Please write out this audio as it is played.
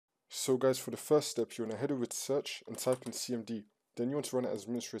So guys, for the first step, you want to head over to search and type in CMD. Then you want to run it as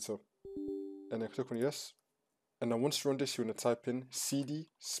administrator. And then click on yes. And now once you run this, you want to type in cd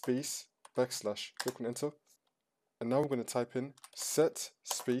space /. Click on enter. And now we're going to type in set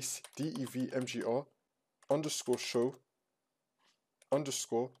space devmgr underscore show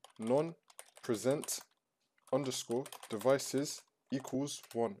underscore non present underscore devices equals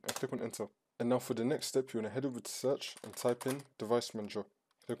 1 and click on enter. And now for the next step, you want to head over to search and type in device manager.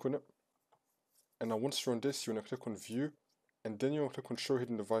 Click on it. And now once you run this, you want to click on view and then you want to click on show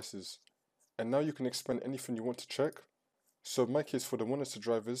hidden devices. And now you can expand anything you want to check. So in my case, for the monitor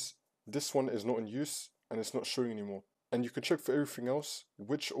drivers, this one is not in use and it's not showing anymore. And you can check for everything else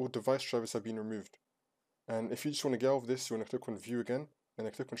which old device drivers have been removed. And if you just want to get out of this, you want to click on view again and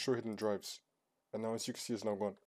then click on show hidden drives. And now as you can see, it's now gone.